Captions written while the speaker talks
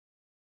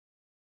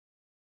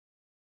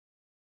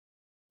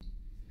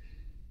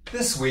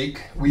This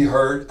week, we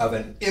heard of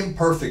an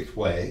imperfect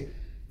way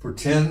for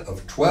 10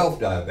 of 12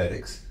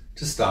 diabetics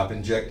to stop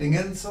injecting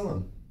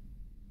insulin.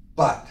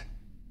 But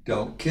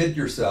don't kid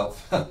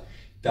yourself.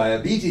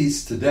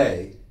 Diabetes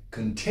today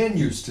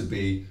continues to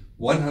be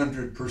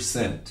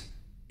 100%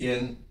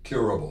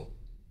 incurable.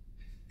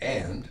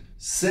 And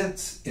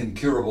since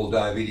incurable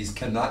diabetes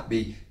cannot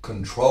be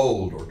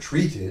controlled or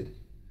treated,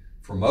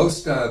 for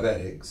most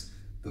diabetics,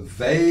 the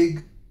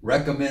vague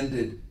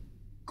recommended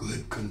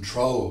good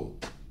control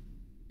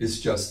is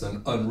just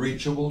an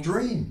unreachable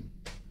dream.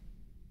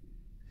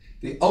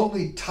 The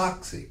only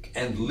toxic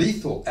and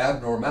lethal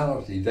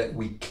abnormality that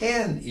we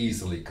can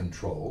easily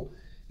control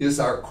is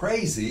our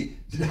crazy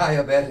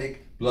diabetic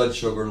blood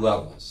sugar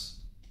levels.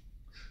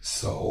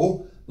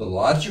 So, the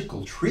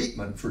logical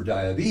treatment for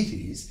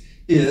diabetes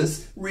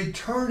is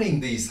returning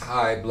these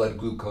high blood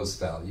glucose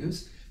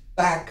values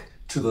back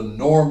to the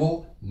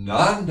normal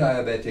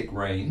non-diabetic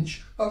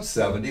range of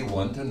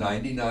 71 to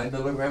 99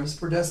 milligrams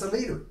per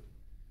deciliter.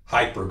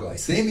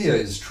 Hyperglycemia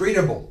is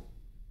treatable.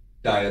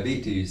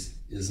 Diabetes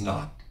is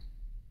not.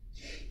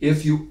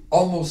 If you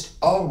almost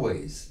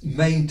always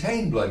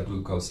maintain blood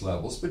glucose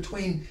levels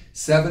between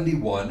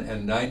 71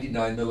 and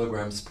 99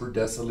 milligrams per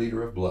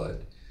deciliter of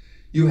blood,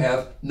 you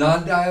have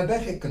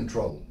non-diabetic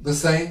control, the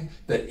same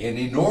that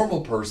any normal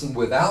person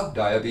without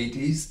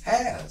diabetes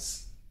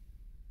has.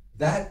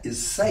 That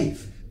is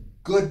safe,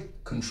 good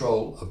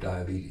control of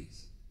diabetes.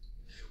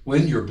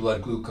 When your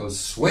blood glucose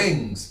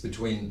swings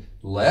between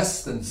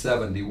less than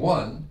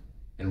 71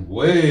 and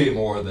way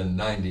more than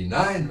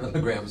 99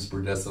 milligrams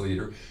per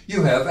deciliter,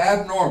 you have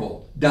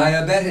abnormal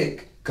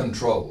diabetic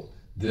control.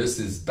 This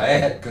is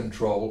bad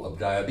control of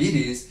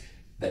diabetes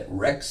that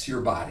wrecks your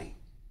body.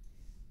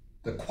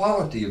 The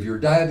quality of your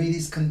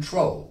diabetes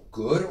control,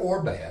 good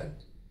or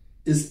bad,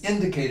 is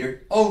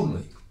indicated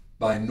only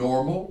by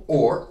normal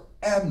or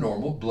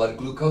abnormal blood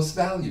glucose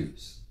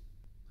values.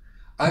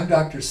 I'm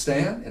Dr.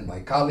 Stan, and my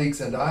colleagues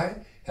and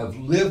I have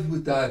lived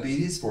with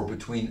diabetes for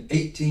between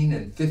 18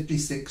 and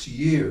 56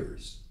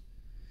 years.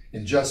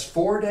 In just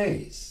 4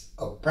 days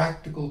of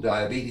practical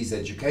diabetes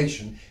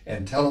education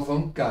and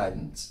telephone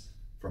guidance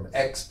from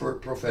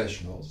expert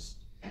professionals,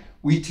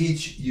 we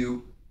teach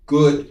you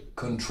good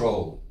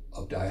control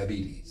of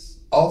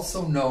diabetes,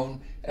 also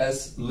known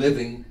as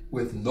living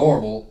with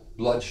normal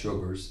blood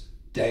sugars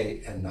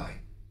day and night.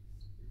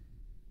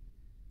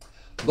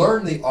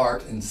 Learn the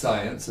art and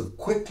science of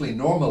quickly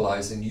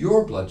normalizing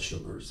your blood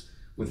sugars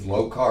with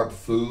low-carb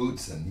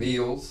foods and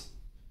meals.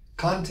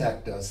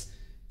 Contact us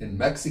in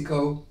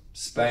Mexico,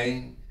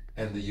 Spain,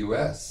 and the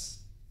US.